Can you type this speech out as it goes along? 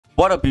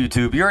What up,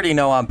 YouTube? You already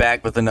know I'm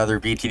back with another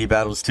BTD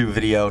Battles 2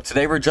 video.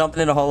 Today we're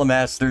jumping into Hall of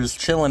Masters,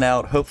 chilling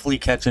out, hopefully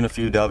catching a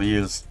few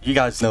W's. You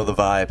guys know the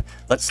vibe.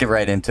 Let's get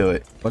right into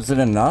it. Was it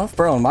enough?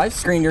 Bro, on my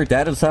screen you're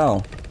dead as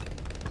hell.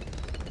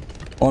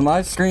 On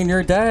my screen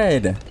you're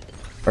dead.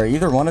 Are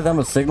either one of them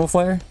a signal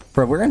flare?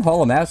 Bro, we're in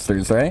Hall of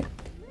Masters, right?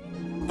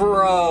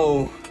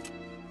 Bro.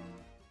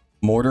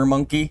 Mortar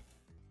Monkey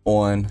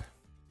on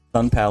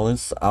Sun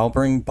Palace. I'll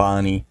bring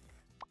Bonnie.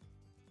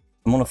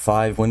 I'm on a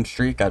 5-win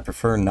streak. I'd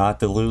prefer not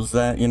to lose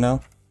that, you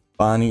know?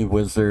 Bonnie,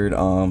 Wizard,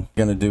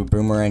 gonna do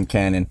Boomerang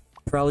Cannon.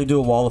 Probably do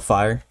a Wall of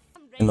Fire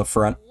in the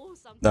front.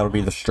 That'll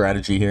be the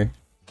strategy here.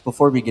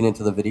 Before we get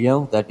into the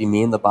video, that'd be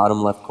me in the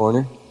bottom left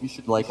corner. You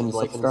should like and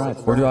subscribe.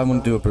 Where do I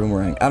want to do a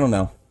Boomerang? I don't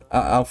know.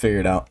 I'll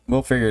figure it out.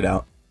 We'll figure it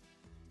out.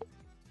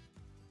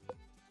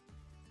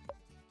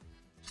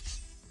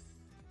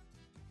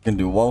 Gonna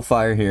do Wall of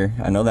Fire here.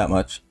 I know that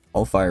much.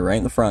 Wall of Fire right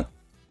in the front.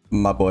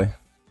 My boy.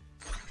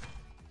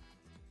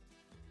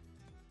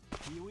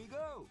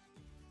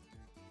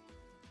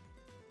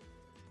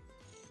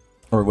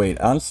 Or wait,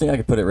 honestly, I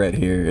could put it right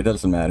here. It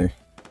doesn't matter.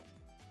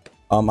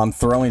 I'm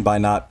throwing by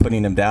not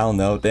putting him down,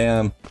 though.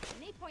 Damn.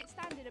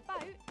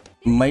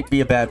 Might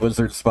be a bad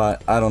wizard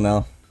spot. I don't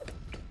know.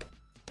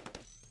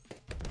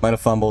 Might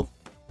have fumbled.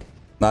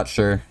 Not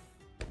sure.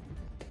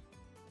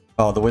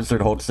 Oh, the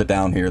wizard holds it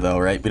down here, though,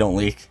 right? We don't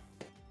leak.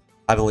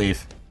 I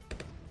believe.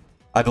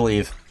 I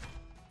believe.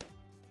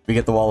 We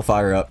get the Wall of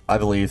Fire up. I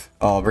believe.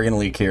 Oh, we're gonna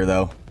leak here,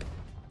 though.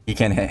 He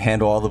can't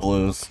handle all the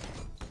blues.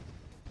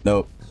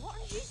 Nope.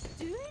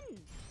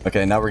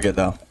 Okay, now we're good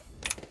though.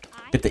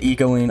 Get the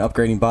ecoing,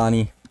 upgrading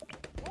Bonnie.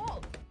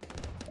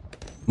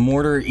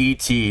 Mortar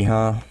ET,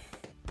 huh?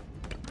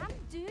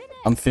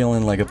 I'm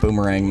feeling like a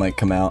Boomerang might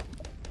come out.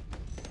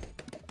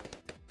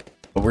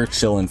 But we're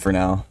chilling for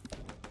now.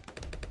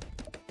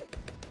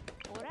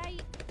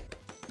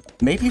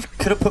 Maybe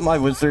could have put my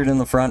wizard in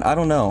the front. I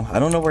don't know. I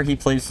don't know where he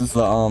places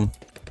the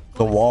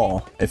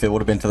wall. If it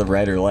would have been to the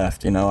right or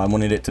left, you know? I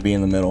wanted it to be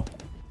in the middle.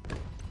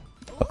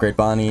 Upgrade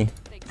Bonnie.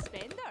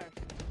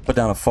 Put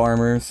down a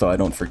farmer so I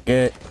don't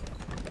forget.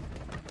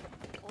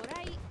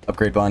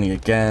 Upgrade Bonnie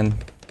again.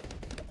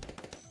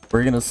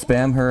 We're gonna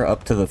spam her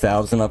up to the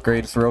 1,000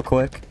 upgrades real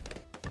quick.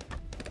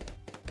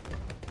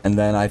 And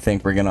then I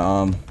think we're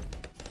gonna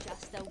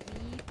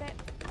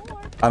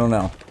I don't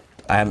know.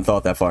 I haven't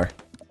thought that far.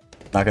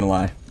 Not gonna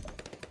lie.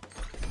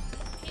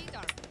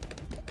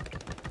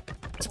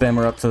 Spam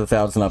her up to the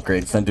 1,000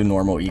 upgrades, then do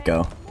normal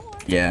eco.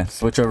 Yeah,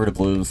 switch over to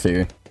blues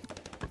here.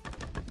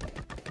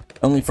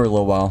 Only for a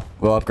little while.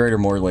 We'll upgrade her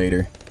more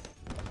later.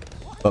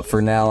 But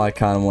for now, I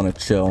kind of want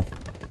to chill.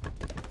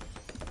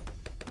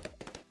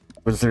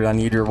 Wizard, I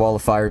need your Wall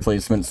of Fire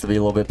placements to be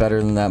a little bit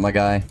better than that, my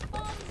guy.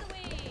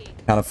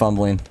 Kind of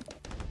fumbling.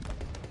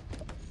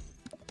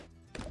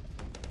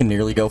 Can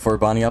nearly go for a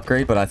Bonnie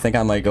upgrade, but I think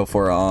I might go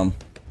for a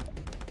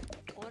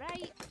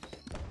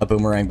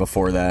Boomerang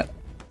before that.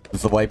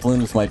 Because the white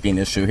balloons might be an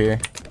issue here.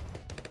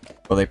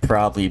 Well, they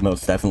probably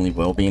most definitely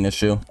will be an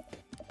issue.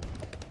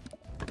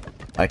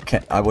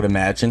 I would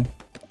imagine.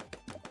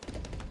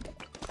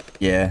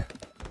 Yeah.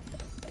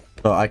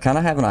 So I kind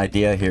of have an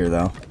idea here,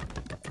 though.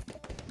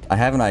 I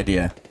have an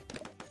idea.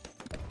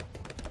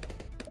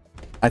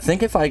 I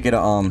think if I get a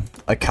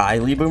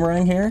Kylie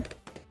Boomerang here,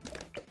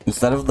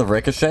 instead of the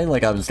Ricochet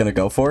like I was gonna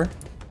go for,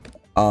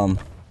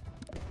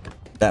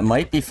 that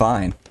might be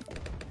fine.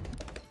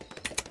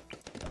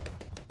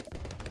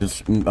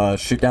 Just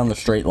shoot down the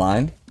straight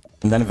line,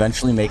 and then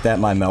eventually make that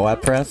my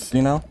Moab press,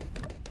 you know?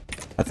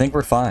 I think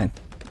we're fine.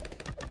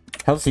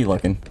 How's he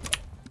looking?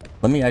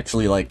 Let me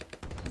actually, like,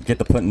 get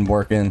the putting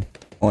work in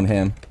on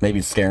him. Maybe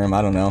scare him,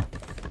 I don't know.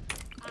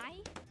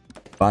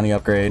 Bonnie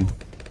upgrade.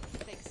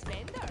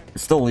 We're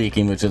still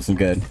leaking, which isn't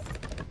good.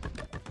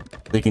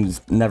 Leaking is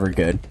never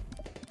good.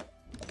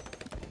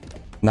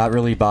 Not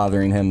really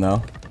bothering him,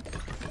 though.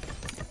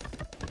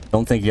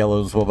 Don't think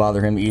yellows will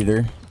bother him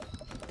either.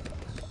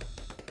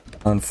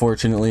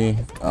 Unfortunately,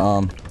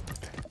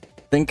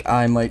 think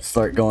I might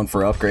start going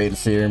for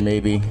upgrades here,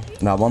 maybe.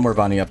 Now, one more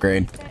Bonnie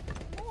upgrade.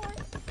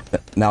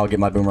 Now I'll get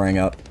my Boomerang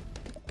up.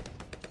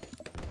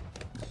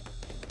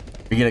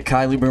 We get a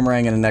Kylie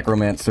Boomerang and a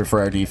Necromancer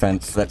for our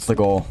defense. That's the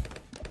goal.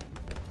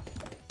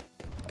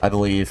 I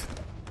believe.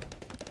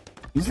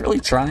 He's really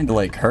trying to,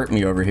 like, hurt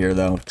me over here,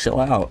 though. Chill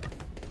out.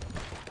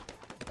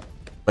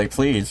 Like,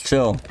 please,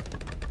 chill.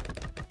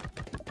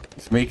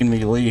 He's making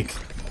me leak.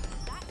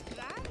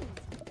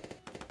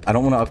 I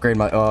don't want to upgrade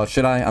my... Oh,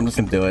 should I? I'm just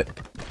gonna do it.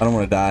 I don't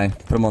want to die.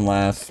 Put him on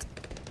last.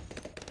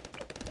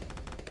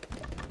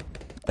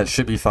 That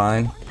should be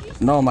fine.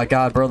 No, my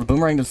god, bro, the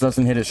Boomerang just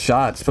doesn't hit his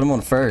shots. Put him on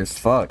first.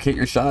 Fuck, hit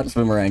your shots,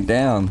 Boomerang.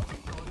 Damn.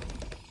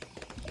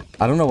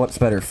 I don't know what's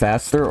better,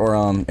 faster or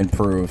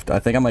improved. I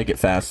think I might get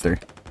faster.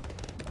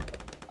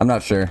 I'm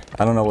not sure.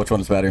 I don't know which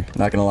one's better,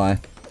 not gonna lie.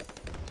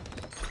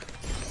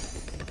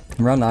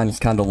 Round 9 is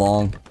kind of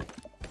long.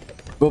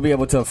 We'll be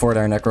able to afford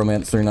our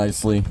Necromancer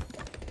nicely.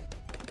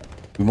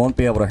 We won't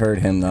be able to hurt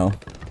him, though.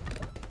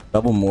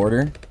 Double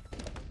Mortar?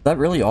 Is that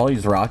really all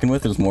he's rocking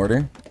with is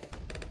Mortar?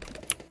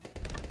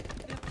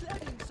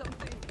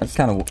 That's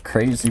kind of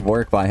crazy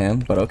work by him,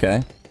 but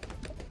okay.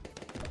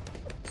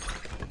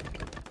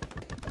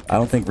 I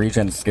don't think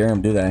regens scare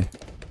him, do they?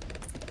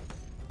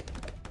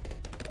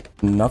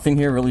 Nothing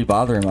here really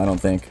bother him, I don't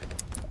think.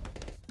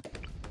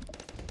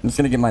 I'm just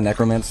gonna get my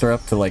necromancer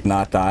up to, like,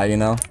 not die, you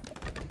know?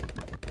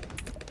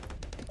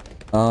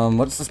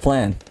 What is his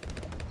plan?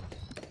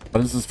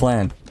 What is his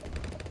plan?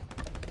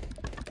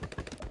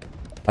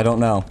 I don't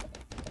know.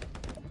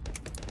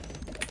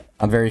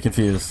 I'm very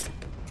confused.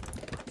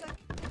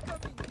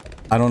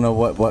 I don't know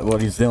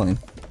what he's doing.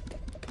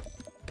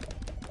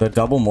 The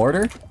double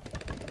mortar?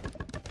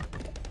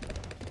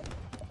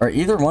 Are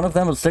either one of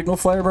them a signal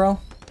flare, bro?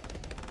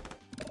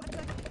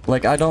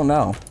 Like, I don't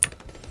know.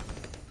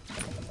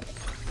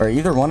 Are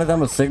either one of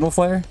them a signal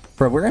flare?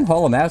 Bro, we're in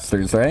Hall of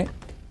Masters, right?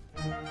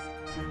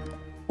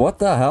 What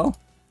the hell?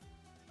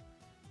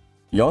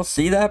 Y'all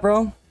see that,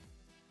 bro?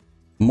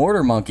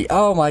 Mortar Monkey.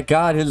 Oh my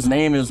god, his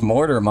name is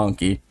Mortar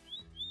Monkey.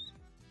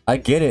 I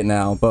get it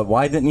now, but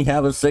why didn't he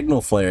have a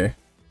signal flare?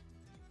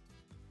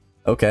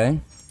 Okay,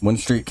 win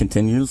streak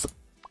continues.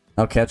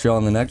 I'll catch you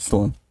on the next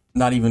one.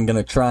 Not even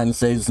gonna try and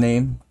say his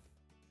name.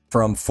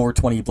 From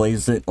 420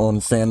 Blaze It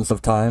on Sands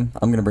of Time.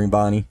 I'm gonna bring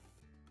Bonnie.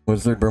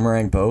 Wizard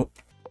Boomerang Boat.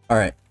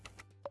 Alright.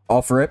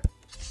 Off rip.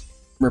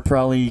 We're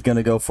probably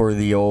gonna go for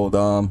the old,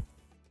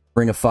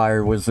 Ring of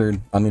Fire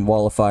Wizard. I mean,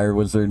 Wall of Fire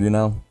Wizard, you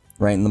know?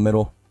 Right in the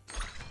middle.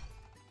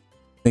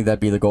 I think that'd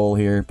be the goal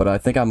here, but I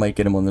think I might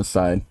get him on this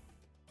side.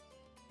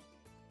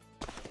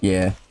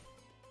 Yeah.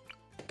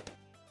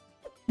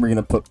 We're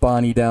gonna put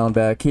Bonnie down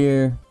back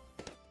here.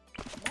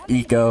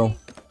 Eco.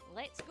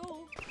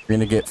 We're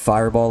gonna get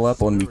Fireball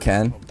up when we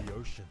can.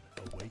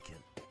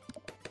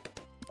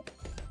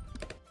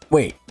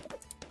 Wait.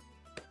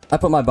 I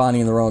put my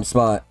Bonnie in the wrong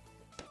spot.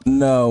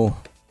 No.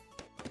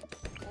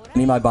 I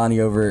need my Bonnie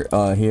over,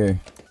 here.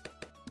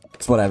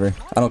 It's whatever.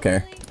 I don't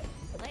care.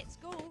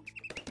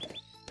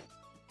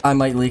 I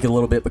might leak a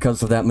little bit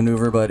because of that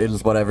maneuver, but it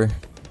is whatever.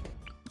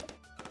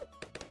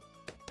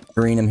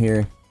 Green him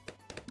here.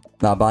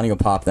 Nah, Bonnie will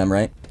pop them,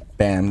 right?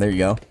 Bam, there you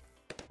go.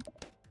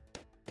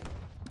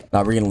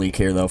 Nah, we're gonna leak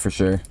here, though, for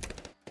sure.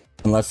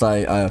 Unless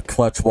I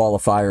clutch Wall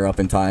of Fire up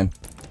in time.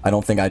 I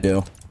don't think I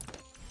do.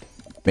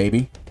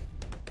 Maybe?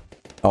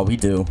 Oh, we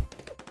do.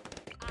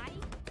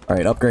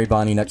 Alright, upgrade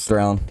Bonnie next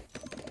round.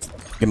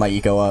 Get my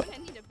eco up.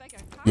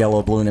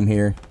 Yellow balloon him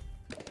here.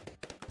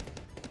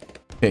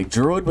 Okay,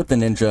 Druid with the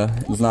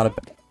ninja is not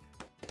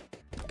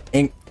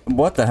a...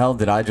 What the hell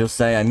did I just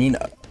say? I mean,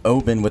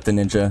 Oben with the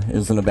ninja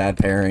isn't a bad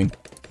pairing.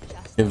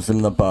 Gives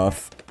him the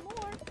buff.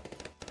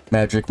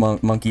 Magic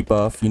monkey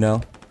buff, you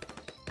know?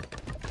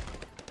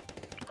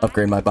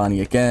 Upgrade my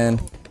Bonnie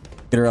again.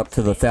 Get her up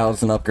to the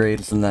 1,000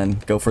 upgrades and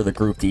then go for the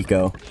grouped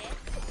eco.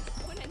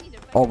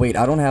 Oh wait,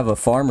 I don't have a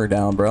farmer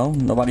down, bro.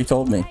 Nobody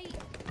told me.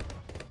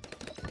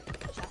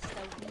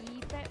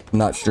 I'm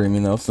not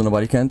streaming though, so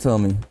nobody can tell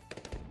me.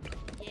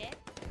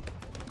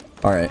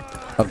 Alright,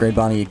 upgrade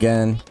Bonnie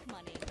again.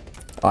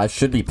 I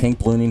should be pink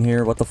ballooning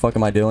here. What the fuck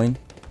am I doing?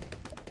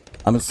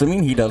 I'm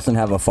assuming he doesn't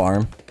have a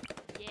farm.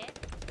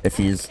 If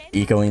he's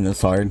ecoing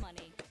this hard.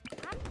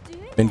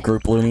 Been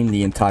group ballooning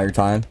the entire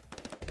time.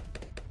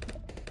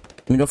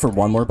 I'm gonna go for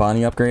one more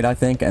Bonnie upgrade, I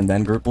think, and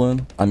then group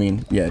balloon. I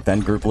mean, yeah, then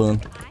group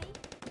balloon.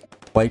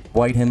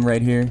 White him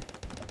right here.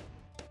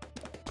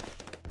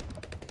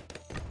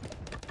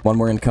 One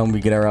more income,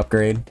 we get our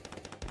upgrade.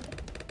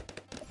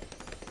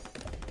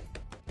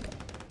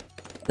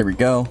 There we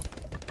go.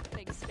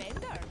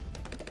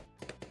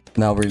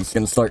 Now we're just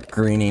gonna start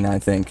greening, I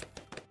think.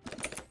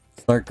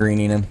 Start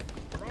greening him.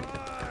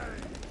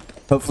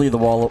 Hopefully the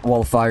wall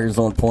of fire is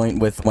on point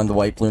with when the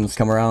white balloons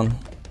come around.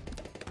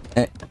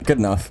 Good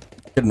enough.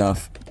 Good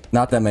enough.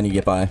 Not that many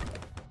get by.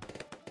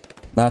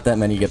 Not that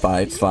many get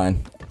by. It's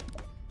fine.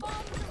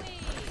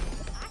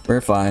 We're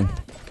fine.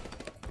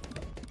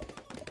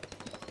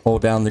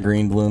 Hold down the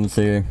green balloons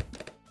here.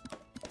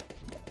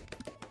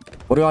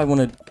 What do I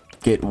want to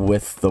get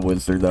with the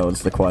wizard, though,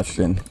 is the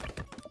question.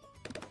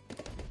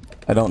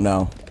 I don't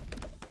know.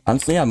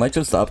 Honestly, I might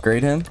just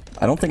upgrade him.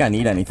 I don't think I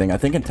need anything. I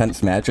think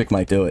Intense Magic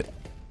might do it.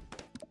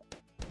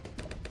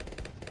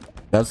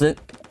 Does it?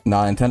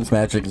 Nah, Intense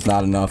Magic is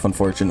not enough,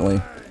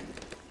 unfortunately.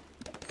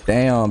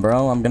 Damn,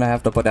 bro. I'm gonna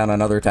have to put down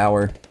another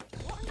tower.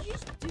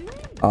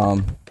 I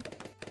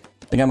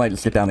think I might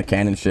just get down a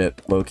cannon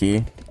ship,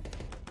 low-key.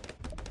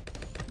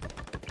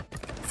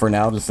 For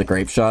now, just a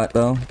grape shot,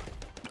 though.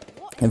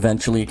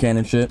 Eventually a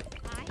cannon ship.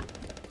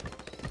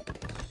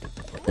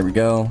 There we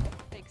go.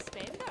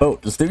 Oh,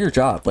 just do your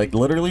job. Like,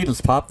 literally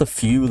just pop the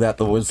few that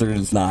the wizard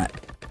is not.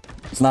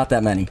 It's not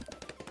that many.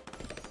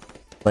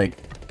 Like,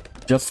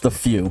 just the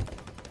few.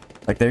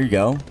 Like, there you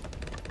go.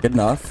 Good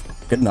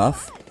enough. Good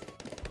enough.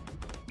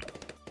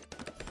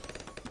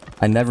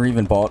 I never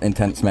even bought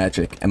Intense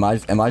Magic. Am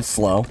I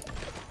slow?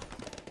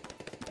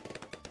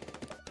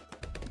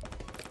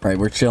 Alright,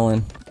 we're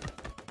chilling.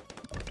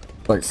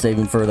 Start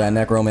saving for that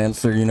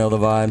necromancer, you know the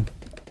vibe.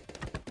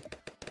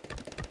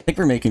 I think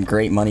we're making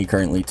great money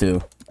currently,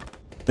 too.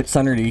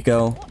 600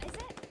 eco.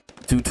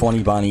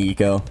 220 Bonnie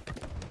eco.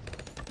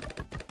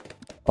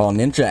 Oh,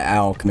 Ninja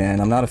Alk,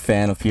 man. I'm not a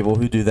fan of people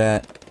who do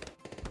that.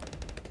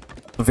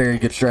 A very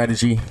good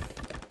strategy.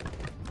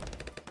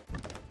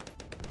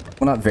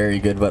 Well, not very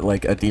good, but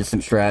like a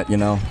decent strat, you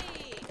know?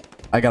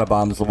 I got a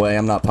bombs away.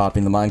 I'm not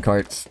popping the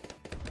minecarts.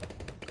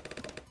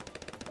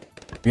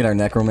 Get our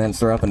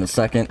Necromancer up in a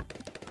second.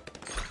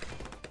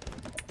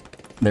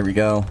 There we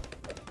go.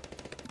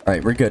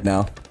 Alright, we're good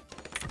now.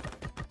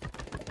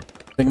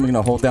 I think I'm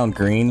gonna hold down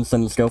greens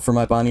and just go for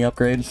my Bonnie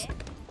upgrades.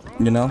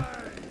 You know?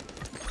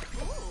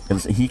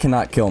 Because he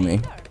cannot kill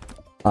me.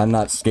 I'm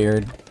not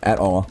scared at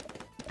all.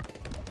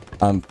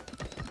 I'm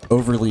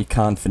overly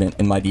confident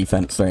in my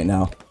defense right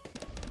now.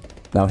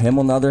 Now him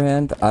on the other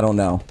hand, I don't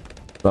know.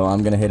 So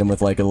I'm gonna hit him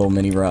with like a little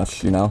mini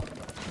rush, you know?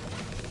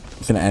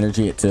 Just gonna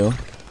energy it too.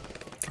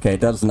 Okay, it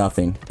does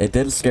nothing. It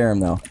did scare him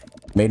though.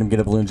 Made him get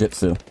a Bloon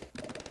Jitsu.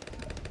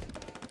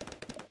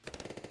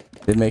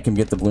 Did make him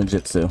get the Bloon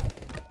Jitsu.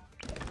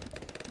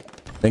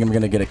 Think I'm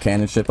gonna get a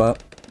cannon ship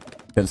up.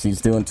 Because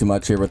he's doing too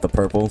much here with the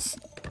purples.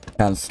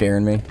 Kind of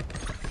scaring me.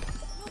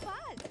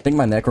 I think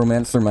my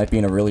Necromancer might be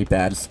in a really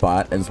bad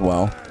spot as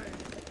well.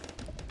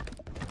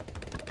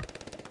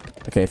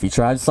 Okay, if he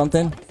tries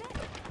something,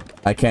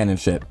 I cannon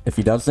ship. If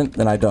he doesn't,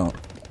 then I don't.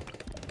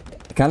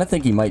 I kind of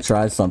think he might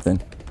try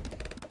something.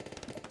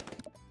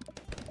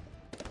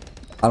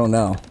 I don't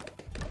know.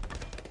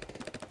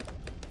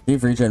 See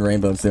if regen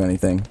rainbows do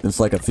anything. There's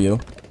like a few.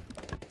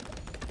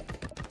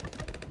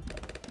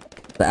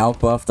 The Alk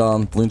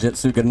buffed Bloon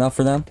Jitsu good enough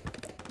for them?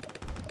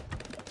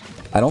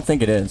 I don't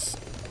think it is.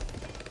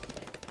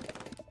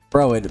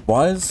 Bro, it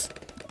was?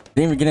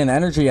 Didn't even get an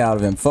energy out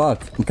of him.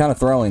 Fuck. I'm kind of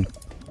throwing.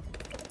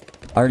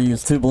 I already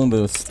used 2 Bloon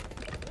boosts.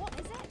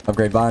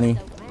 Upgrade Bonnie.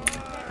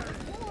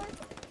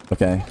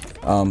 Okay.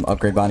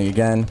 Upgrade Bonnie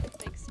again.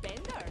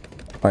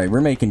 Alright,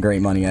 we're making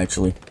great money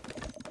actually.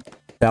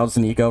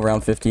 1000 eco,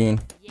 round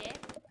 15.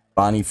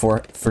 Bonnie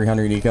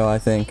 300 eco, I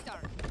think.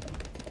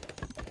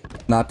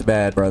 Not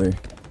bad, brother.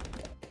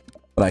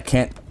 But I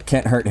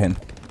can't hurt him.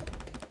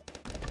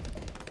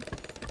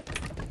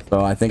 So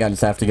I think I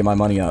just have to get my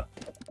money up.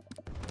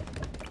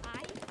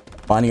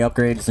 Bonnie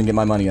upgrades and get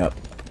my money up.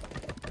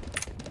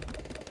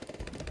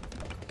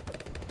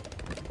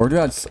 Or do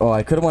I... Oh,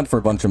 I could have went for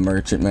a bunch of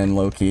merchantmen,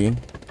 low-key.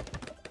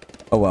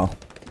 Oh well.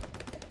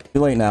 Too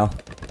late now.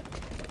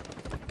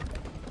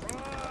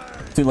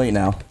 Too late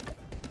now.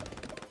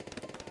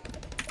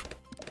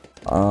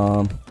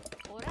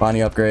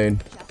 Bonnie upgrade.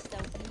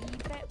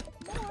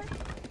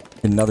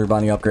 Another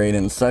Bonnie upgrade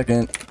in a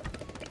second.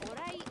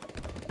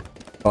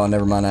 Oh,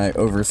 never mind. I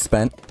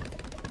overspent.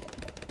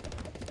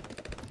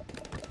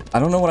 I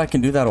don't know what I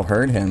can do that'll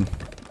hurt him.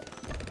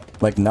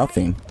 Like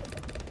nothing.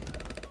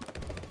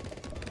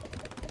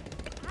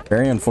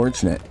 Very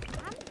unfortunate.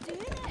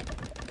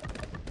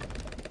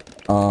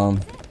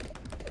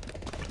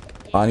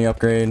 Bonnie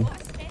upgrade.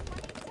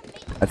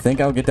 I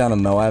think I'll get down a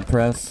Moab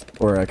press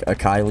or a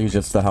Kylie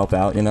just to help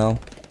out, you know?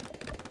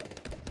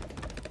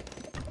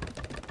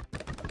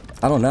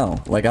 I don't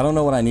know. Like, I don't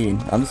know what I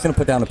need. I'm just gonna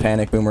put down a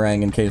panic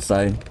boomerang in case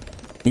I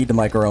need to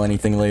micro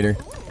anything later.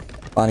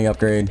 Bonnie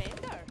upgrade.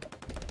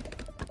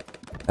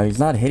 Oh, he's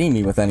not hitting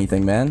me with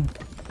anything, man.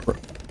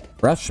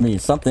 Rush me,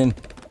 something.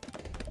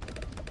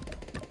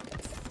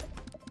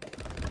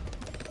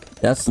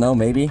 Yes, no,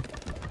 maybe?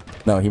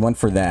 No, he went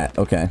for that.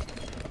 Okay.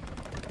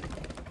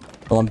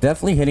 Well, I'm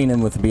definitely hitting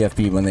him with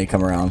BFB when they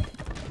come around.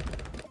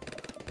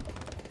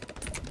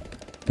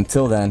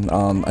 Until then,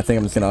 I think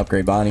I'm just gonna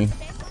upgrade Bonnie.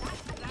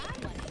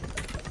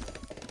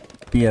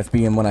 BFB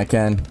him when I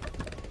can.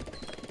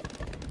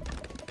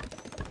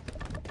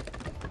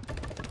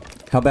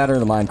 How bad are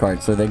the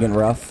minecarts? Are they getting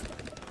rough?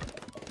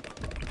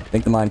 I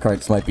think the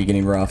minecarts might be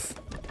getting rough.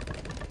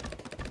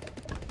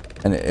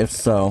 And if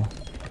so,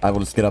 I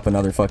will just get up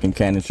another fucking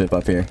cannon ship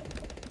up here.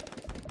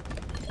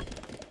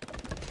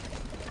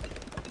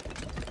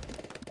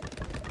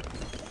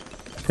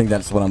 I think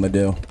that's what I'm gonna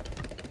do.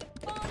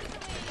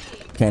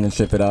 Cannon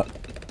ship it up.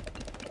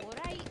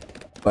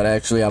 But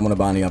actually, I want a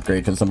Bonnie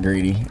upgrade because I'm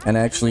greedy. And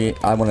actually,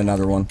 I want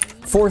another one.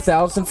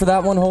 4,000 for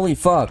that one? Holy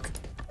fuck.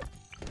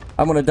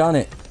 I would have done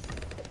it.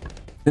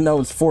 Didn't know it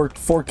was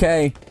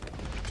 4K.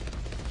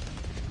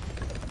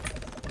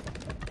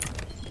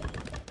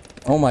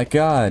 Oh my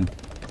god.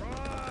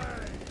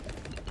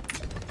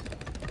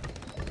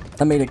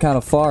 I made it kind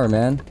of far,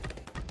 man.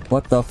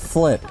 What the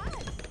flip?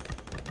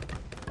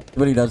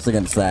 What he does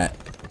against that?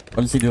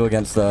 What does he do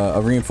against a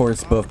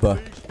reinforced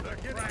buffba?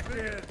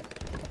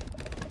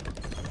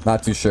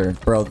 Not too sure.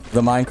 Bro,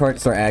 the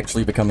minecarts are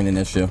actually becoming an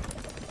issue.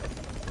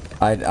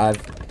 I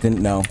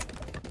didn't know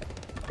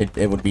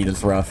it would be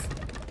this rough.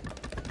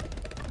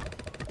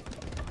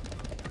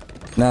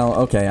 Now,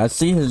 okay, I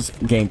see his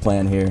game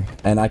plan here,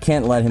 and I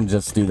can't let him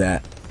just do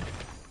that.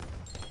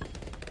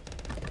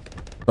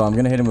 So I'm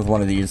gonna hit him with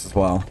one of these as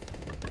well.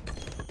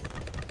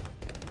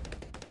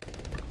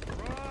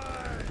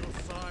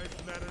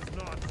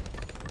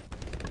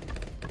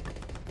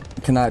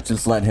 Cannot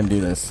just let him do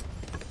this.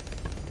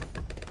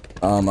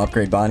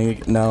 Upgrade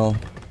Bonnie. No.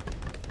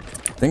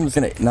 I think I'm just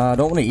gonna... No, I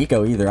don't want to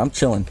eco either. I'm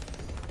chilling.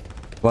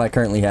 What I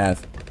currently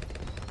have.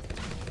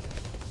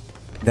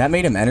 That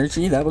made him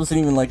energy? That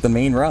wasn't even like the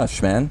main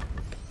rush, man.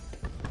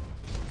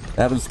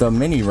 That was the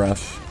mini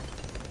rush.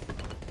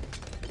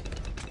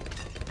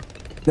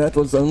 That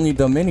was only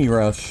the mini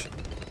rush.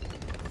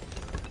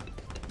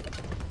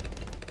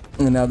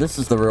 And now this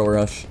is the real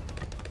rush.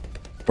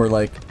 Or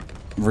like,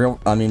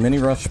 mini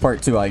rush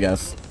part 2, I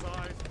guess.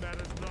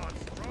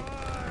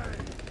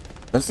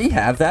 Does he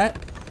have that?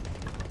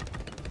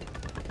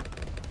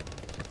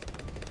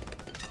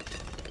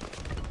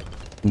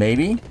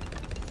 Maybe?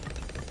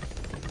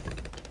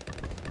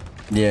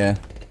 Yeah.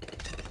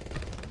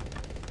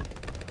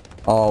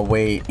 Oh,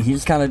 wait.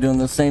 He's kind of doing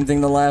the same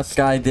thing the last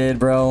guy did,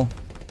 bro.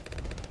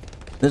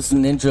 This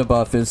ninja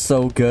buff is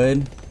so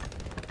good.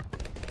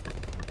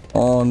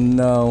 Oh,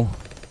 no.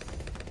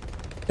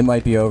 It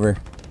might be over.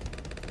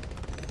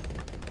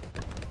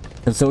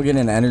 Can still get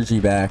an energy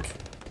back.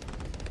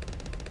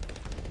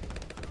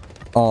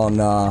 Oh,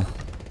 nah.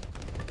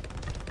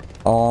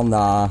 Oh,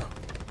 nah.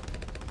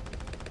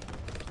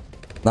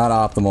 Not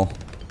optimal.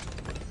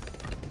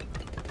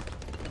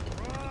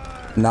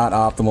 Not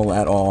optimal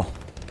at all.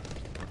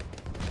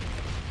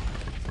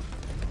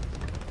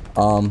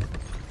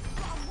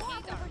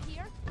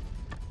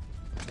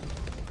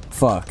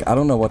 Fuck. I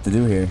don't know what to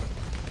do here.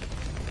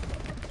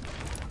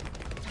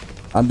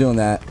 I'm doing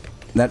that.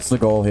 That's the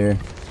goal here.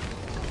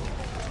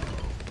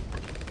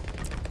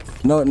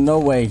 No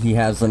way he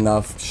has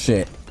enough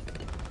shit.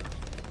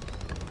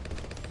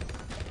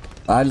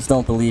 I just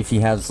don't believe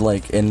he has,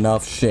 like,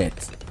 enough shit.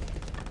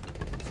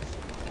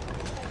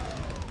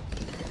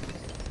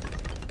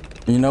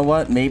 You know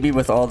what? Maybe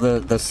with all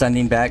the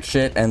sending back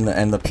shit and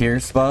the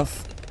Pierce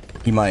buff,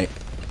 he might.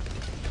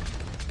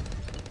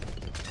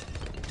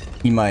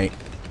 He might.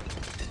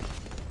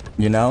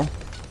 You know?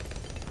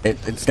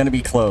 It's gonna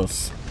be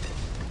close.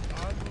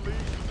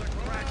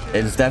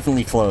 It's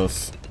definitely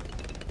close.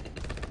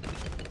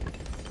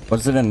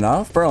 Was it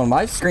enough? Bro, on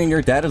my screen,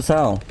 you're dead as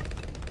hell.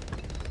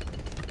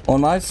 On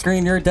my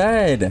screen, you're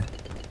dead.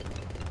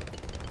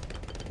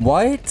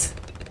 What?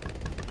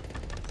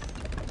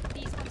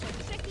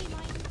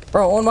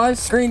 Bro, on my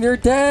screen, you're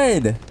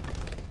dead.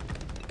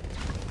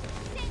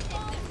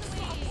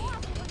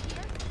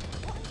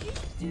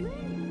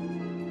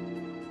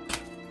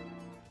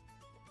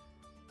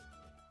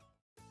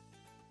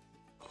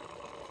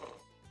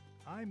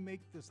 I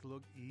make this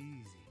look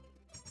easy.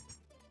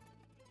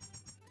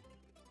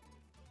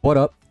 What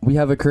up? We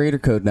have a creator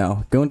code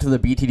now. Go into the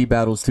BTD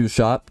Battles 2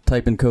 shop,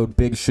 type in code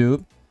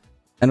BIGSHOOB,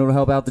 and it'll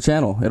help out the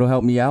channel. It'll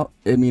help me out.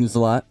 It means a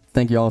lot.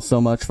 Thank you all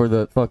so much for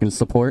the fucking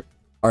support.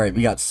 Alright,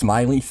 we got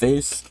Smiley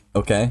Face,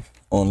 okay,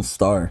 on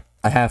Star.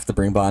 I have to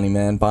bring Bonnie,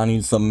 man.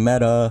 Bonnie's some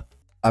meta.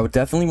 I would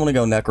definitely want to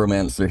go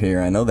Necromancer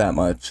here, I know that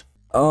much.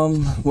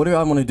 What do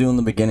I want to do in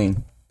the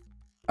beginning?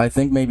 I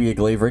think maybe a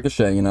Glaive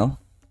Ricochet, you know?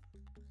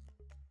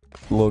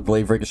 A little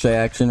Glaive Ricochet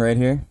action right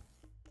here.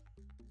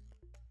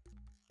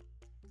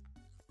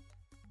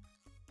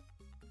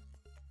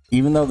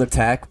 Even though the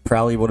tack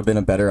probably would have been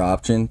a better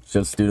option,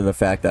 just due to the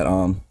fact that,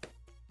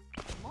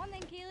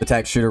 the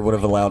tack shooter would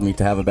have allowed me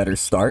to have a better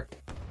start.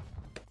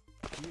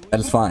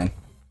 That is fine.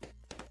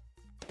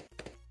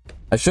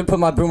 I should put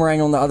my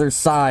boomerang on the other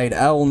side.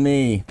 L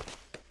me.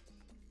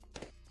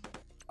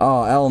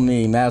 Oh, L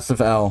me.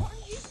 Massive L.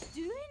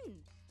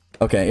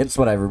 Okay, it's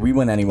whatever. We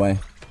win anyway.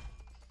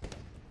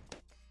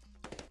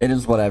 It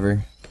is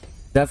whatever.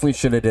 Definitely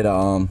should have did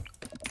a,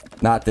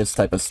 not this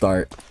type of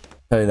start.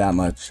 Tell you that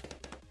much.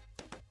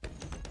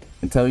 I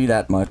can tell you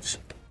that much.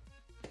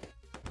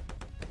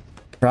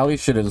 Probably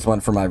should have just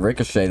went for my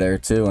Ricochet there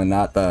too and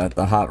not the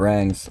hot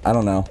rangs. I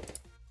don't know.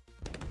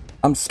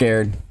 I'm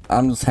scared.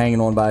 I'm just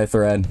hanging on by a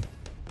thread.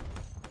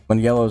 When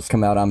yellows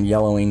come out, I'm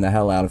yellowing the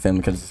hell out of him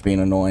because it's being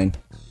annoying.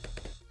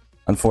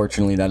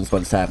 Unfortunately, that is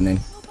what's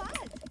happening.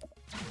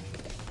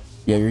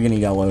 Yeah, you're getting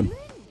yellowed.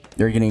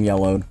 You're getting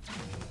yellowed.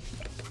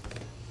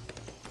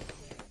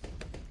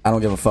 I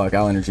don't give a fuck.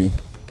 I'll energy.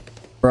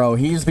 Bro,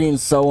 he's being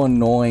so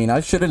annoying. I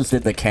should have just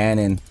did the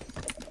cannon.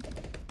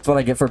 That's what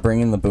I get for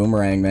bringing the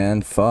boomerang,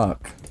 man.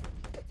 Fuck.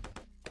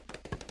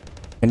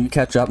 Can you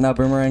catch up now,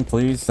 boomerang,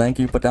 please? Thank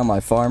you. Put down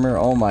my farmer.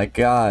 Oh my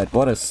god.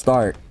 What a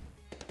start.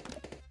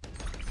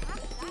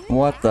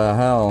 What the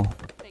hell?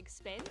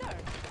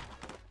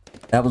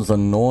 That was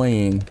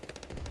annoying.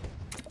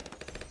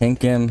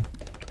 Pink him.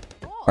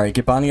 Alright,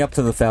 get Bonnie up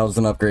to the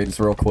 1,000 upgrades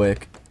real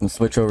quick. And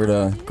switch over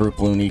to Group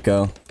Bloon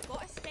Eco.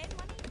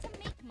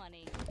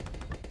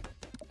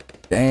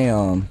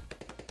 Damn.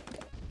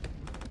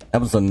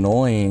 That was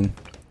annoying.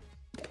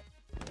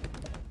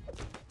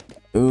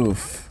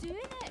 Oof.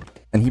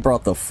 And he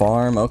brought the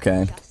farm?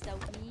 Okay.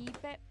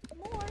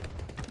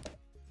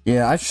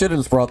 Yeah, I should have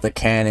just brought the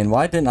cannon.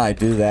 Why didn't I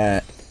do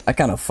that? I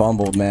kind of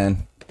fumbled,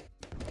 man.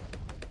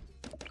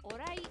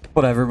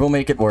 Whatever, we'll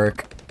make it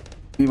work.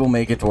 We will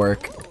make it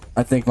work.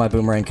 I think my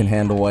boomerang can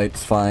handle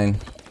wipes fine.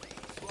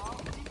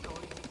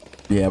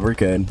 Yeah, we're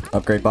good.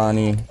 Upgrade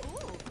Bonnie.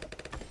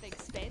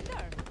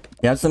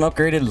 He hasn't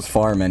upgraded his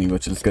farm any,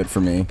 which is good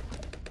for me.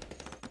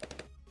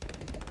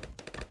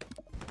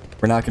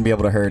 We're not going to be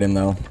able to hurt him,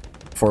 though,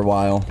 for a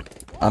while.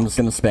 I'm just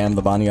gonna spam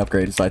the Bonnie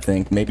upgrades, I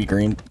think. Maybe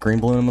green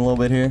bloom a little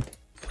bit here.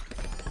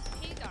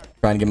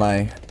 Trying to get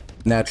my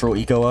natural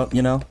eco up,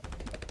 you know?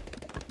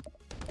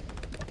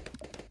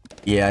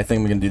 Yeah, I think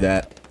I'm gonna do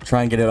that.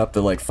 Try and get it up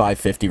to like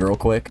 550 real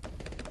quick.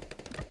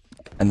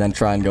 And then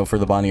try and go for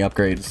the Bonnie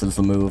upgrades is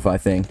the move, I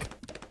think.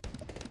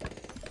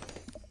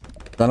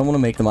 I don't want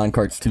to make the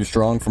minecarts too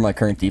strong for my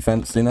current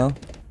defense, you know?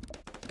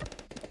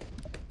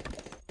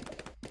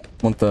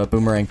 Want the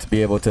boomerang to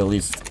be able to at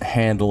least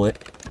handle it.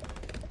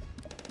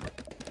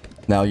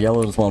 Now,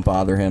 yellows won't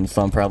bother him,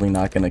 so I'm probably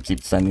not going to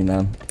keep sending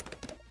them.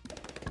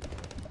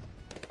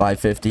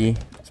 550 is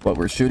what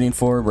we're shooting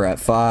for. We're at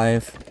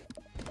 5.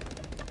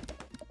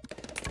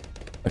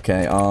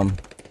 Okay,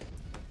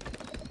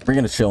 we're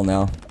going to chill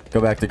now.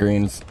 Go back to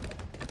greens.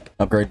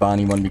 Upgrade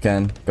Bonnie when we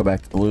can. Go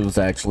back to blues,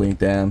 actually.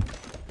 Damn.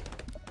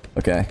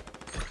 Okay.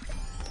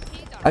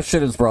 I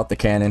should have brought the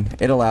cannon.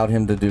 It allowed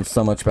him to do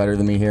so much better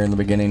than me here in the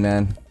beginning,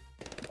 man.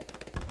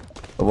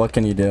 But what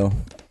can you do?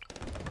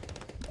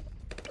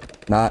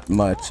 Not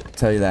much, I'll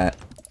tell you that.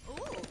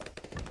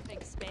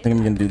 I think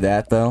I'm gonna do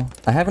that, though.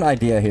 I have an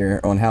idea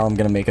here on how I'm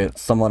gonna make it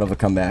somewhat of a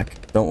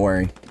comeback. Don't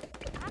worry.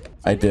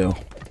 I do.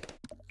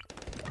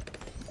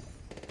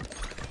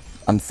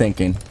 I'm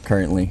thinking,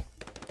 currently.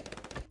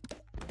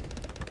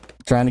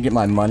 Trying to get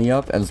my money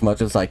up as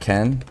much as I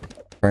can,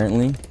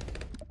 currently.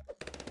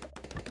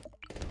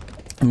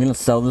 I'm gonna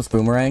sell this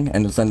boomerang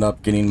and just end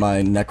up getting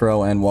my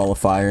necro and wall of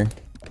fire.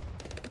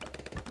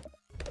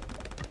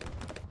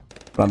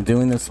 But I'm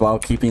doing this while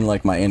keeping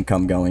like my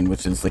income going,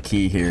 which is the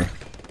key here.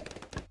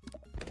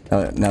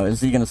 Now,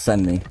 is he gonna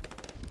send me?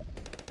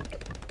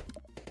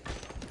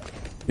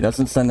 He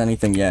doesn't send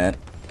anything yet.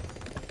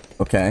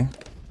 Okay.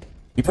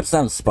 He puts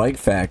down a spike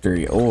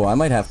factory. Oh, I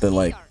might have to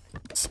like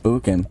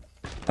spook him.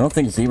 I don't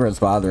think zebras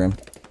bother him.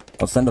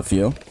 I'll send a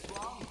few.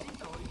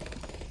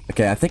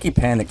 Okay, I think he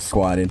panic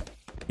squatted.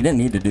 He didn't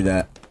need to do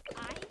that.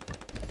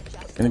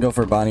 Gonna go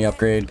for a Bonnie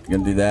upgrade.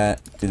 Gonna do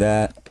that. Do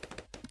that.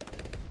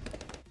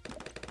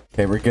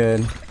 Okay, we're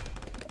good.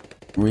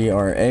 We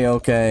are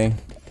a-okay.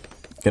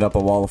 Get up a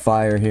wall of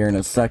fire here in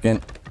a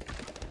second.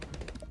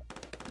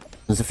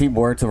 Because if he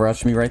were to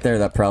rush me right there,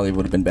 that probably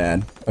would have been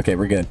bad. Okay,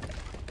 we're good.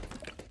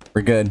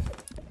 We're good.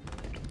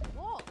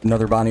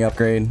 Another Bonnie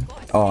upgrade.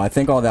 Oh, I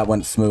think all that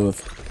went smooth.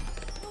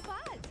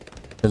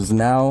 Because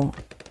now...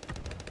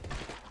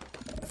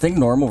 I think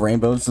normal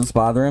rainbows just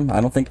bother him. I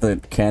don't think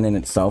the cannon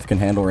itself can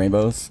handle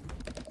rainbows.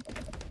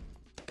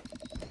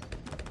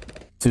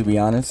 To be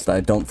honest,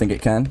 I don't think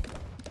it can.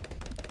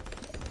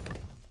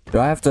 Do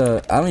I have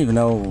to... I don't even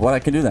know what I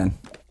can do then.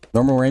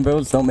 Normal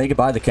rainbows don't make it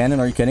by the cannon?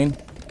 Are you kidding?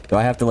 Do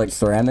I have to, like,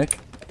 ceramic?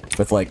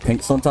 With, like,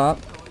 pinks on top?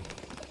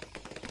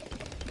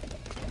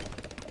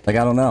 Like,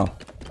 I don't know.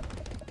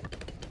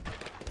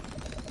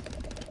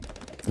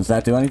 Does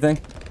that do anything?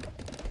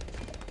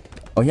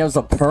 Oh, he has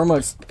a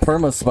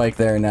perma spike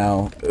there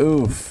now.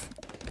 Oof.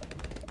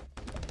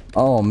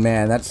 Oh,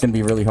 man, that's gonna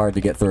be really hard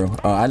to get through.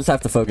 I just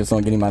have to focus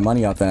on getting my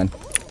money up then.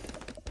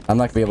 I'm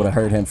not gonna be able to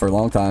hurt him for a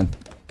long time.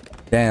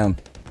 Damn.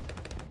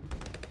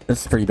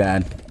 This is pretty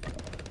bad.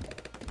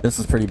 This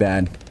is pretty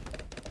bad.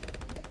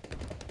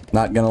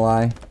 Not gonna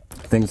lie.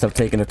 Things have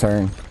taken a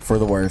turn for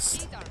the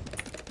worst.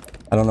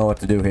 I don't know what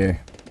to do here.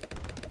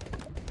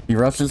 If he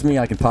rushes me,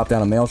 I can pop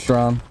down a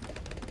Maelstrom.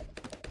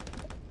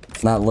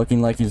 It's not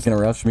looking like he's gonna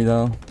rush me,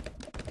 though.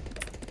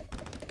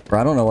 Or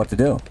I don't know what to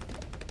do.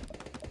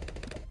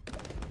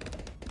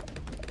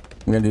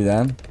 I'm gonna do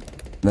that.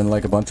 Then,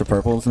 like, a bunch of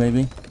purples,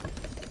 maybe.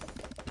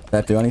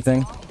 That do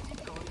anything?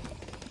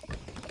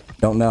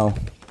 Don't know.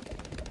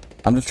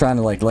 I'm just trying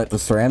to, like, let the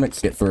ceramics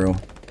get through.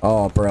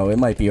 Oh, bro, it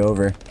might be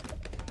over.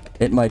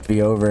 It might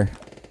be over.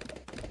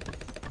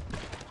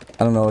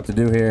 I don't know what to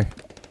do here.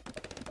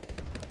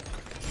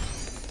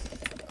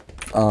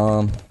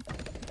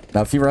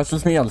 Now if he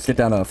rushes me, I'll just get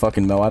down to a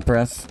fucking Moab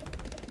press.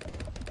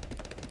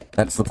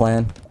 That's the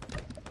plan.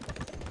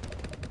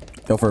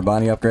 Go for a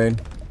Bonnie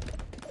upgrade.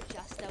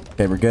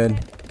 Okay, we're good.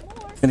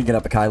 Gonna get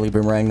up a Kylie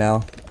boomerang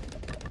now.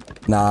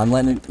 Nah, I'm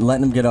letting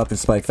him get up his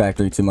spike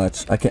factory too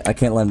much. I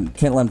can't let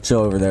him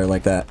chill over there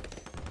like that.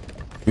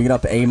 You get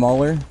up a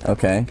mauler?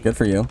 Okay, good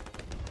for you.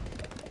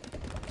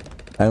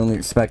 I only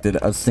expected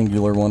a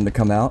singular one to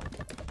come out.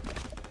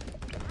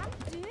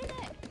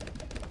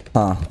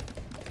 Huh.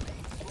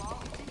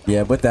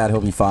 Yeah, with that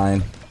he'll be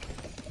fine.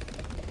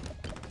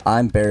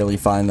 I'm barely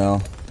fine though.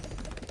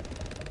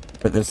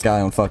 Put this guy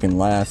on fucking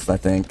last, I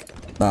think.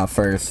 Nah,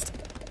 first.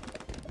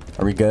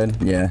 Are we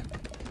good? Yeah.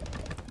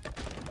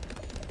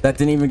 That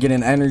didn't even get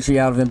an energy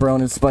out of him, bro,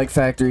 and his spike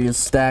factory is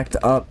stacked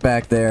up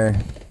back there.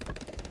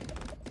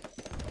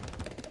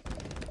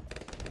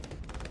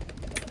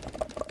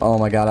 Oh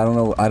my god,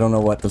 I don't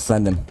know what to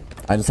send him.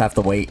 I just have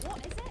to wait.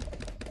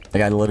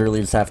 Like, I literally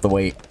just have to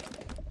wait.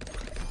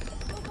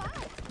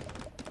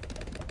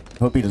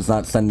 Hope he does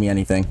not send me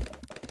anything.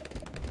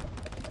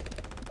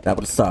 That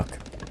would suck.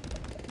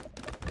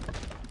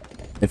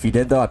 If he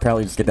did, though, I'd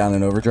probably just get down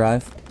in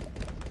overdrive.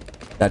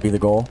 That'd be the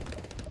goal.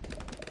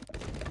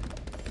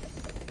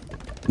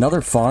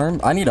 Another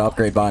farm? I need to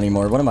upgrade Bonnie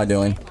more. What am I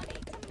doing?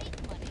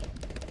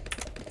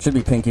 Should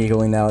be pink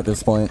eagling now at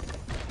this point.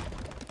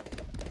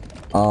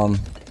 Gonna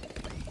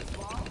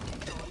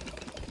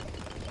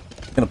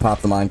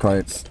pop the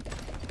minecarts.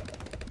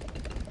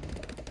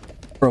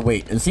 Bro,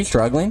 wait, is he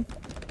struggling?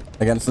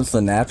 Against this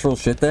the natural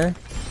shit there?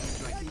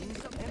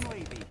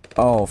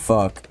 Oh,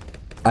 fuck.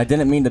 I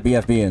didn't mean to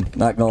BFB in,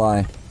 not gonna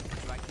lie.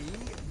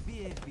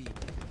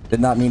 Did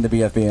not mean to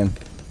BFB in.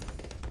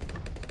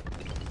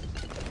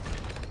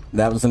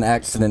 That was an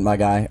accident, my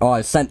guy. Oh,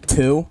 I sent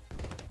 2?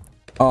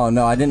 Oh,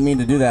 no, I didn't mean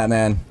to do that,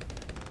 man.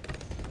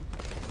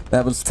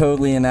 That was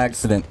totally an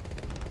accident.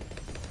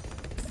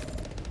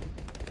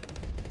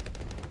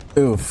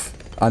 Oof.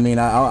 I mean,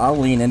 I'll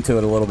lean into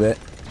it a little bit.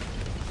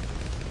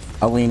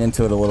 I'll lean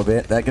into it a little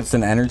bit. That gets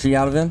an energy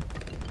out of him.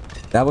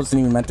 That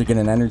wasn't even meant to get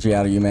an energy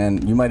out of you,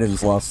 man. You might have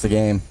just lost the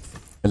game.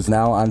 Because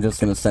now I'm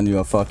just going to send you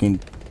a fucking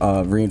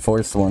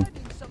reinforced one.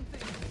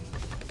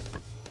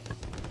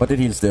 What did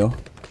he just do?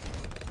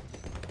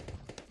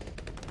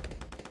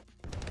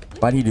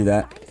 Why'd he do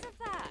that?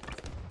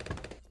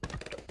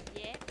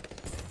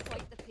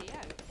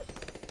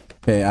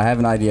 Okay, I have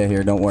an idea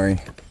here, don't worry.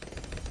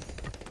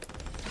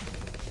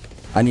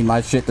 I need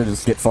my shit to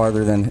just get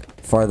farther than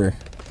farther.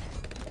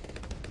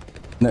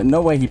 No,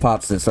 no way he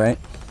pops this, right?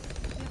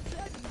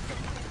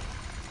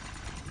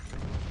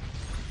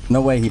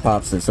 No way he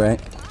pops this,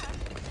 right?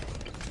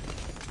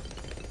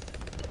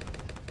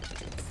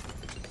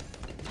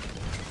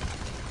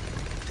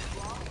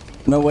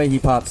 No way he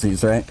pops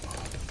these, right?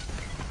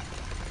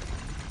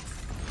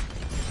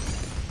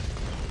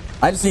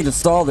 I just need to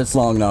stall this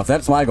long enough.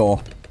 That's my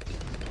goal.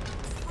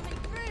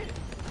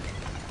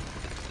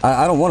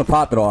 I don't want to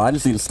pop it all. I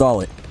just need to stall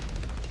it.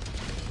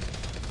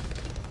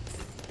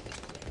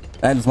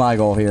 That is my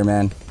goal here,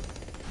 man.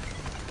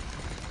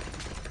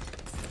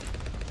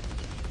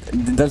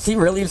 Does he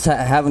really just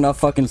have enough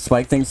fucking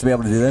spike things to be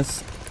able to do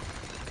this?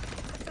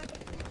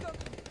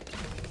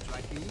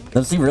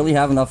 Does he really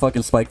have enough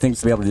fucking spike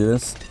things to be able to do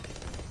this?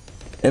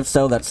 If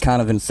so, that's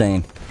kind of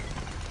insane.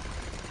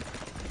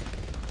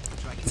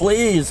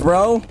 Please,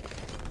 bro.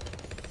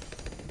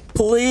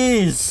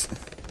 Please.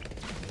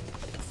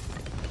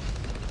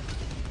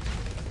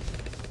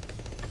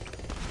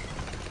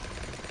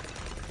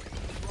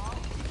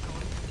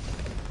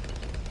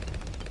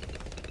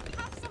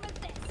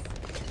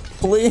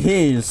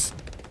 Please.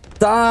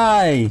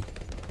 Die.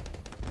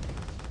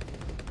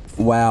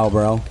 Wow,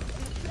 bro.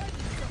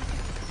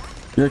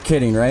 You're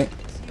kidding, right?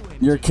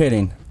 You're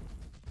kidding.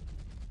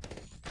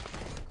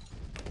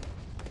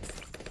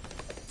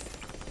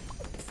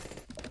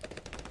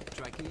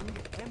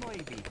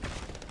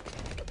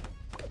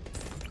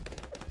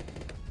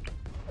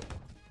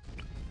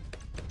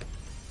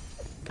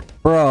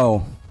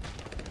 Bro.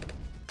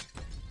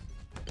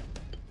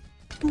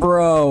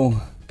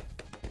 Bro.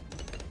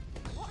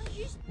 What are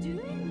you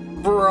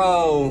doing?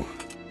 Bro.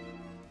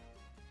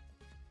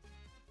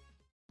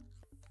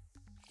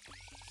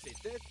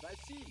 C'était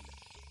facile.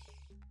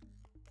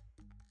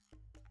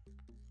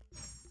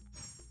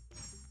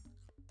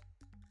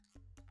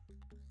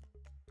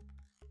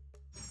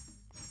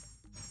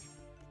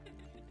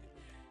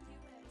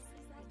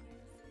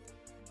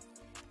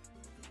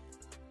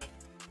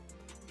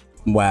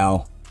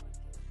 Wow.